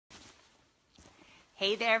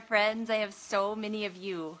Hey there, friends. I have so many of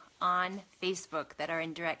you on Facebook that are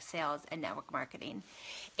in direct sales and network marketing.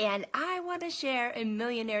 And I want to share a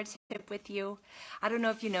millionaire tip with you. I don't know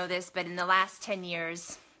if you know this, but in the last 10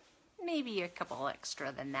 years, maybe a couple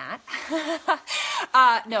extra than that.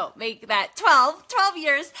 No, make that 12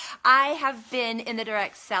 years. I have been in the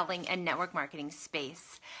direct selling and network marketing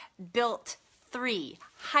space, built 3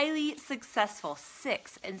 highly successful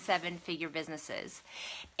 6- and 7-figure businesses.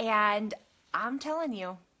 And I'm telling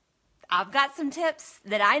you, I've got some tips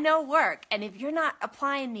that I know work, and if you're not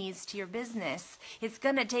applying these to your business, it's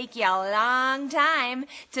going to take you a long time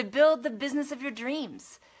to build the business of your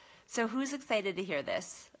dreams. So who's excited to hear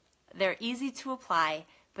this? They're easy to apply,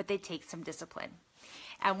 but they take some discipline.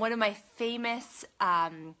 And one of my famous,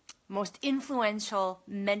 most influential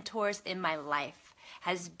mentors in my life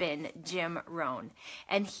has been Jim Rohn.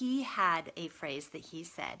 And he had a phrase that he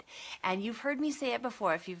said, and you've heard me say it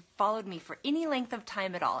before if you've followed me for any length of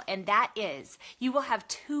time at all, and that is, you will have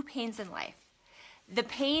 2 pains in life: the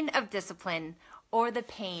pain of discipline or the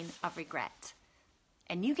pain of regret.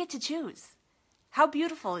 And you get to choose. How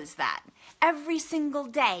beautiful is that? Every single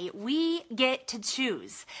day, we get to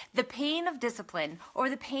choose the pain of discipline or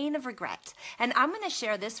the pain of regret. And I'm going to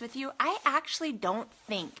share this with you. I actually don't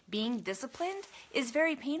think being disciplined is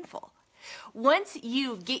very painful. Once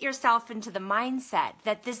you get yourself into the mindset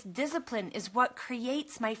that this discipline is what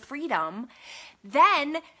creates my freedom,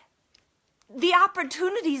 then the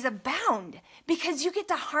opportunities abound because you get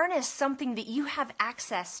to harness something that you have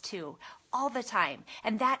access to all the time,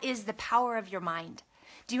 and that is the power of your mind.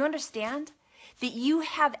 Do you understand that you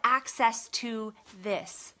have access to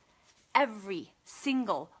this every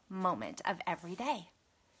single moment of every day?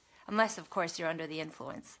 Unless, of course, you're under the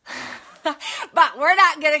influence. But we're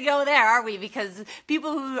not going to go there, are we? Because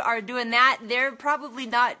people who are doing that, they're probably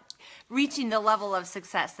not reaching the level of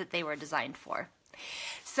success that they were designed for.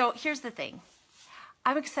 So here's the thing.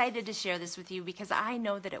 I'm excited to share this with you because I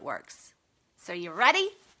know that it works. So you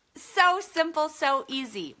ready? So simple, so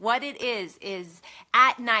easy. What it is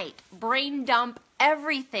at night, brain dump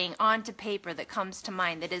everything onto paper that comes to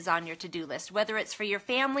mind that is on your to-do list, whether it's for your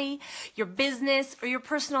family, your business, or your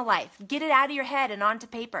personal life. Get it out of your head and onto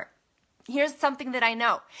paper. Here's something that I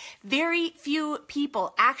know. Very few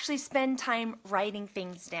people actually spend time writing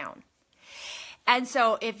things down. And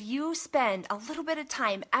so if you spend a little bit of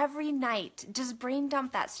time every night, just brain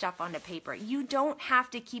dump that stuff onto paper. You don't have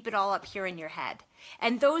to keep it all up here in your head.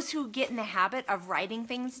 And those who get in the habit of writing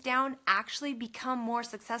things down actually become more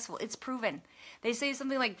successful. It's proven. They say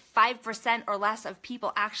something like 5% or less of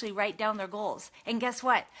people actually write down their goals. And guess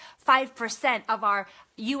what? 5% of our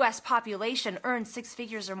U.S. population earns 6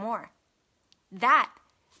 figures or more. That,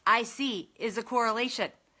 I see, is a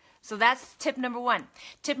correlation. So that's tip number 1.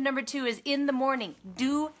 Tip number 2 is in the morning.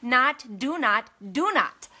 Do not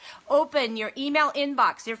open your email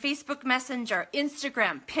inbox, your Facebook Messenger,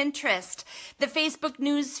 Instagram, Pinterest, the Facebook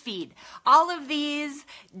news feed. All of these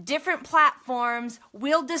different platforms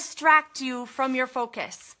will distract you from your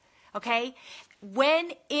focus, okay?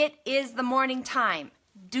 When it is the morning time,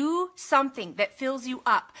 do something that fills you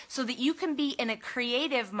up so that you can be in a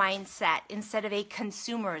creative mindset instead of a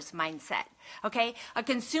consumer's mindset. Okay? A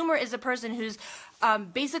consumer is a person who's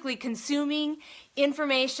basically consuming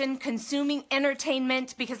information, consuming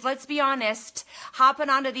entertainment, because let's be honest, hopping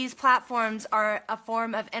onto these platforms are a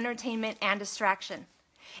form of entertainment and distraction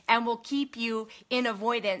and will keep you in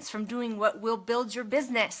avoidance from doing what will build your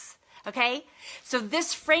business. Okay? So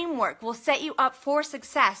this framework will set you up for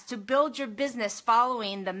success to build your business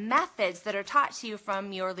following the methods that are taught to you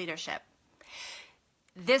from your leadership.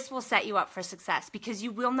 This will set you up for success because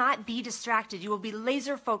you will not be distracted. You will be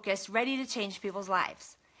laser focused, ready to change people's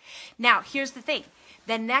lives. Now, here's the thing.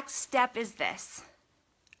 The next step is this.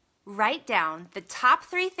 Write down the top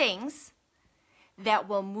 3 things that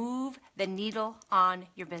will move the needle on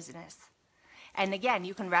your business. And again,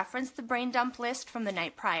 you can reference the brain dump list from the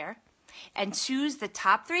night prior and choose the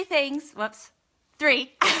top 3 things.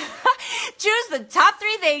 Choose the top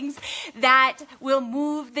 3 things that will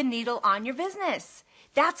move the needle on your business.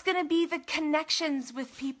 That's going to be the connections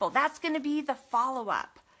with people. That's going to be the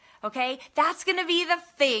follow-up. Okay? That's going to be the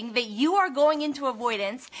thing that you are going into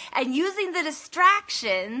avoidance and using the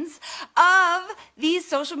distractions of these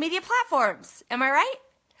social media platforms. Am I right?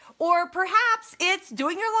 Or perhaps it's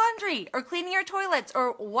doing your laundry or cleaning your toilets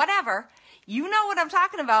or whatever. You know what I'm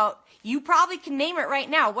talking about. You probably can name it right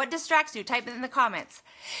now. What distracts you? Type it in the comments.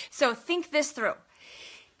 So think this through.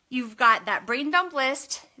 you've got that brain dump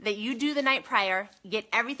list that you do the night prior, get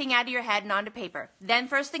everything out of your head and onto paper. Then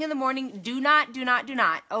first thing in the morning, do not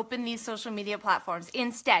open these social media platforms.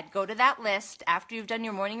 Instead, go to that list after you've done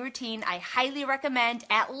your morning routine. I highly recommend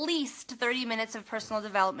at least 30 minutes of personal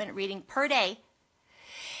development reading per day.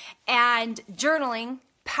 And journaling,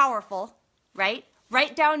 powerful, right?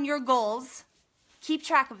 Write down your goals, keep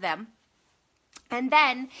track of them. And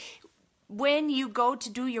then when you go to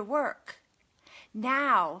do your work,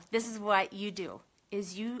 now, this is what you do,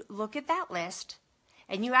 is you look at that list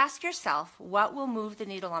and you ask yourself, what will move the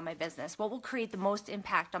needle on my business? What will create the most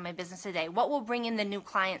impact on my business today? What will bring in the new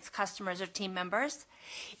clients, customers, or team members?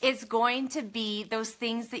 It's going to be those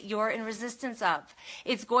things that you're in resistance of.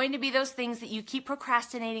 It's going to be those things that you keep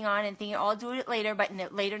procrastinating on and thinking, I'll do it later,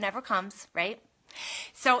 but later never comes, right?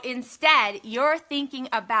 So instead, you're thinking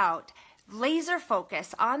about laser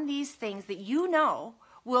focus on these things that you know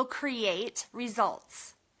will create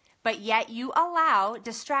results, but yet you allow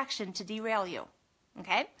distraction to derail you,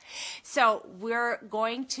 okay? So we're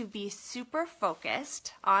going to be super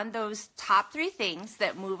focused on those top 3 things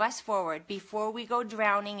that move us forward before we go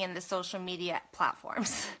drowning in the social media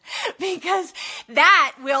platforms, because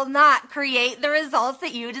that will not create the results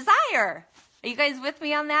that you desire. Are you guys with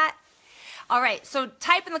me on that? All right, so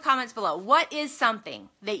type in the comments below, what is something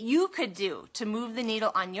that you could do to move the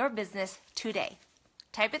needle on your business today?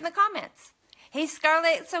 Type it in the comments. Hey,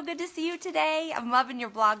 Scarlett, it's so good to see you today. I'm loving your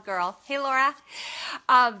blog, girl. Hey, Laura.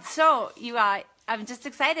 I'm just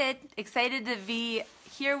excited to be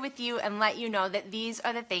here with you and let you know that these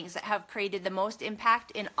are the things that have created the most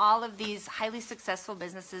impact in all of these highly successful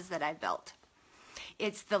businesses that I've built.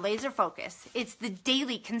 It's the laser focus. It's the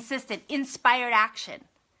daily, consistent, inspired action.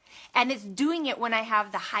 And it's doing it when I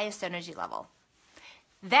have the highest energy level.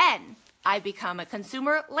 Then I become a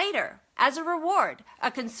consumer later, as a reward,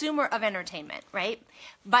 a consumer of entertainment, right?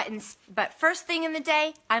 But first thing in the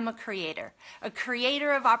day, I'm a creator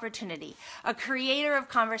of opportunity, a creator of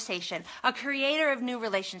conversation, a creator of new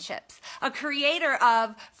relationships, a creator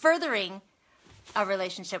of furthering a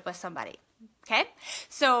relationship with somebody, okay?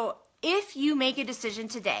 So if you make a decision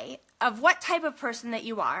today of what type of person that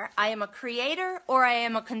you are, I am a creator or I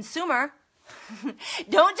am a consumer.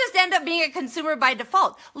 Don't just end up being a consumer by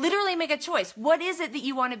default. Literally make a choice. What is it that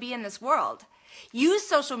you want to be in this world? Use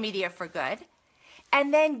social media for good,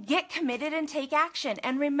 and then get committed and take action.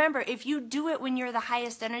 And remember, if you do it when you're the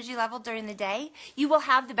highest energy level during the day, you will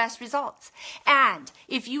have the best results. And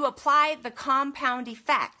if you apply the compound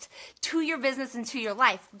effect to your business and to your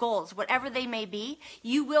life, goals, whatever they may be,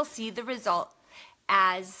 you will see the result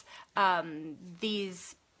as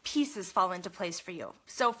these pieces fall into place for you.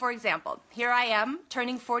 So for example, here I am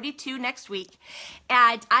turning 42 next week,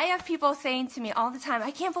 and I have people saying to me all the time, I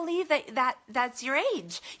can't believe that's your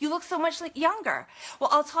age. You look so much younger. Well,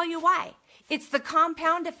 I'll tell you why. It's the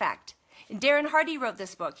compound effect. Darren Hardy wrote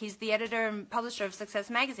this book. He's the editor and publisher of Success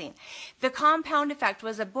Magazine. The Compound Effect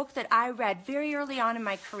was a book that I read very early on in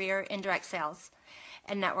my career in direct sales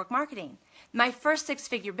and network marketing. My first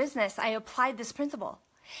 6-figure business, I applied this principle.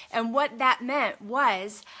 And what that meant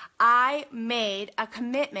was I made a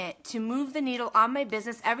commitment to move the needle on my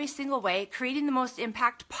business every single way, creating the most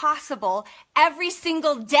impact possible every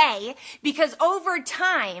single day, because over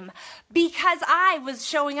time, because I was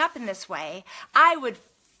showing up in this way, I would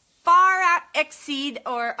far exceed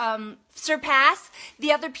or surpass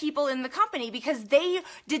the other people in the company, because they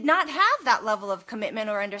did not have that level of commitment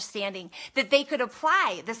or understanding that they could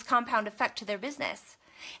apply this compound effect to their business.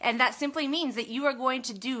 And that simply means that you are going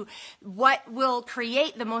to do what will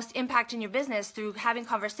create the most impact in your business through having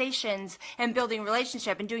conversations and building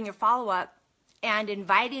relationship and doing your follow-up and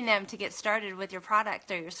inviting them to get started with your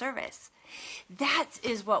product or your service. That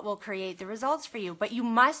is what will create the results for you. But you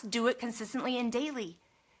must do it consistently and daily.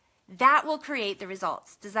 That will create the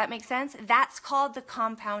results. Does that make sense? That's called the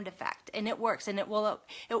compound effect, and it works, and it will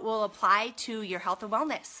apply to your health and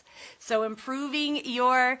wellness. So improving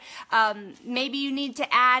your, maybe you need to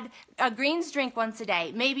add a greens drink once a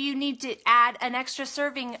day. Maybe you need to add an extra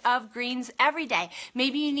serving of greens every day.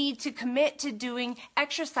 Maybe you need to commit to doing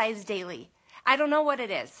exercise daily. I don't know what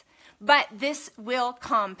it is. But this will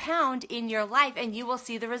compound in your life, and you will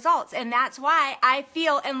see the results. And that's why I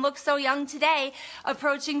feel and look so young today,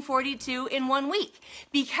 approaching 42 in 1 week,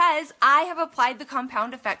 because I have applied the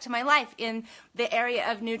compound effect to my life in the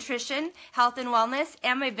area of nutrition, health and wellness,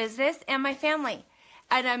 and my business and my family.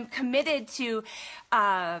 And I'm committed to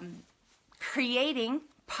creating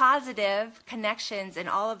positive connections in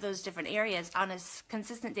all of those different areas on a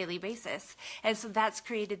consistent daily basis. And so that's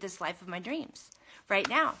created this life of my dreams right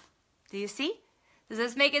now. Do you see? Is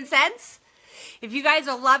this making sense? If you guys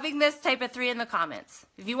are loving this, type a 3 in the comments.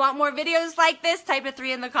 If you want more videos like this, type a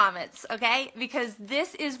 3 in the comments, okay? Because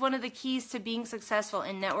this is one of the keys to being successful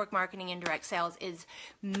in network marketing and direct sales is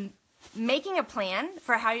making a plan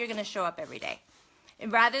for how you're going to show up every day.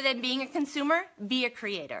 And rather than being a consumer, be a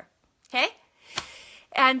creator, okay?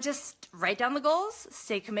 And just write down the goals,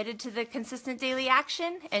 stay committed to the consistent daily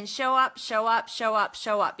action, and show up, show up, show up,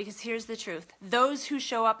 show up. Because here's the truth. Those who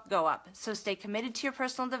show up, go up. So stay committed to your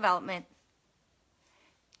personal development.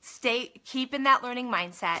 Keep in that learning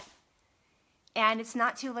mindset. And it's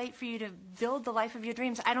not too late for you to build the life of your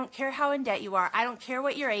dreams. I don't care how in debt you are. I don't care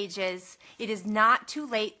what your age is. It is not too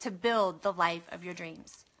late to build the life of your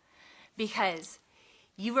dreams. Because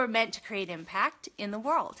you were meant to create impact in the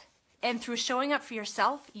world. And through showing up for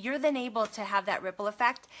yourself, you're then able to have that ripple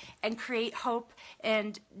effect and create hope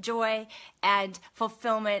and joy and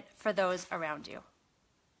fulfillment for those around you.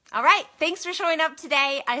 All right, thanks for showing up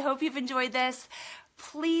today. I hope you've enjoyed this.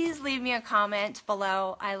 Please leave me a comment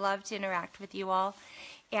below. I love to interact with you all.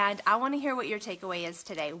 And I want to hear what your takeaway is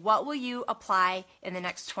today. What will you apply in the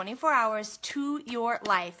next 24 hours to your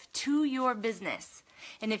life, to your business?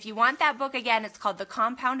 And if you want that book, again, it's called The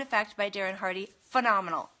Compound Effect by Darren Hardy.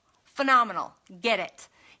 Phenomenal. Phenomenal. Get it.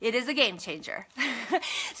 It is a game changer,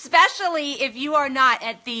 especially if you are not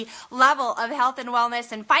at the level of health and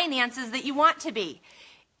wellness and finances that you want to be.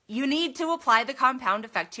 You need to apply the compound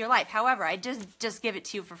effect to your life. However, I just give it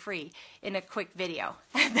to you for free in a quick video.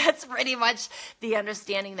 That's pretty much the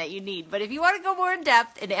understanding that you need. But if you want to go more in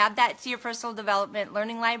depth and add that to your personal development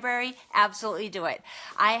learning library, absolutely do it.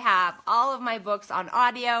 I have all of my books on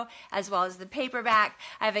audio as well as the paperback.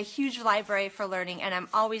 I have a huge library for learning, and I'm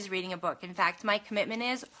always reading a book. In fact, my commitment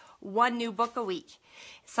is 1 new book a week.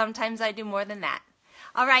 Sometimes I do more than that.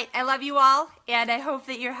 All right, I love you all, and I hope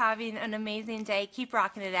that you're having an amazing day. Keep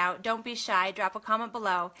rocking it out. Don't be shy. Drop a comment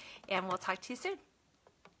below, and we'll talk to you soon.